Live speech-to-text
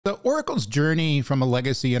So Oracle's journey from a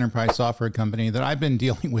legacy enterprise software company that I've been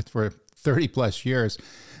dealing with for 30 plus years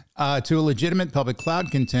to a legitimate public cloud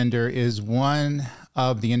contender is one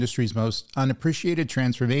of the industry's most unappreciated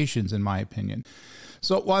transformations, in my opinion.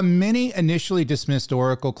 So while many initially dismissed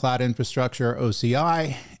Oracle Cloud Infrastructure, or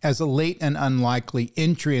OCI, as a late and unlikely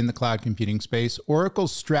entry in the cloud computing space,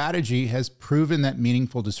 Oracle's strategy has proven that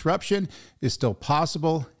meaningful disruption is still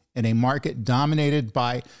possible in a market dominated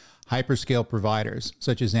by hyperscale providers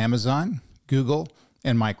such as Amazon, Google,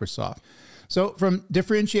 and Microsoft. So from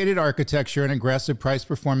differentiated architecture and aggressive price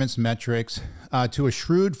performance metrics to a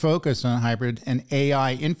shrewd focus on hybrid and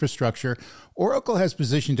AI infrastructure, Oracle has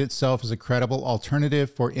positioned itself as a credible alternative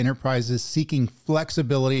for enterprises seeking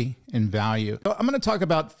flexibility and value. So I'm going to talk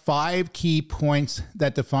about 5 key points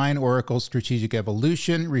that define Oracle's strategic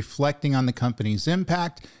evolution, reflecting on the company's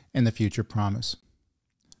impact and the future promise.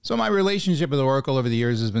 So my relationship with Oracle over the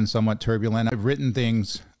years has been somewhat turbulent. I've written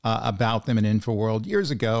things about them in InfoWorld years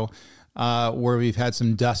ago where we've had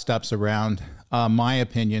some dust-ups around my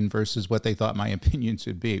opinion versus what they thought my opinion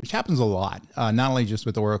should be, which happens a lot, not only just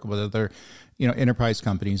with Oracle, but other enterprise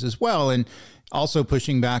companies as well. And also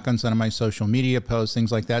pushing back on some of my social media posts,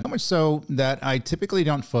 things like that. So much so that I typically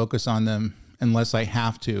don't focus on them unless I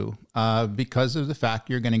have to, because of the fact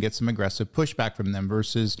you're going to get some aggressive pushback from them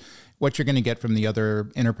versus what you're going to get from the other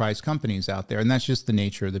enterprise companies out there. And that's just the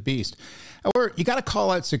nature of the beast. However, you got to call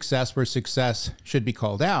out success where success should be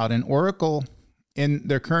called out. And Oracle, in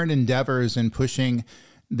their current endeavors in pushing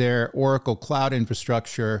their Oracle cloud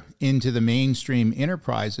infrastructure into the mainstream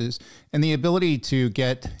enterprises and the ability to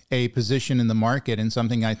get a position in the market, and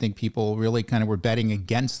something I think people really kind of were betting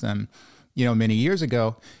against them many years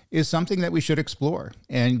ago, is something that we should explore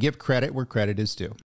and give credit where credit is due.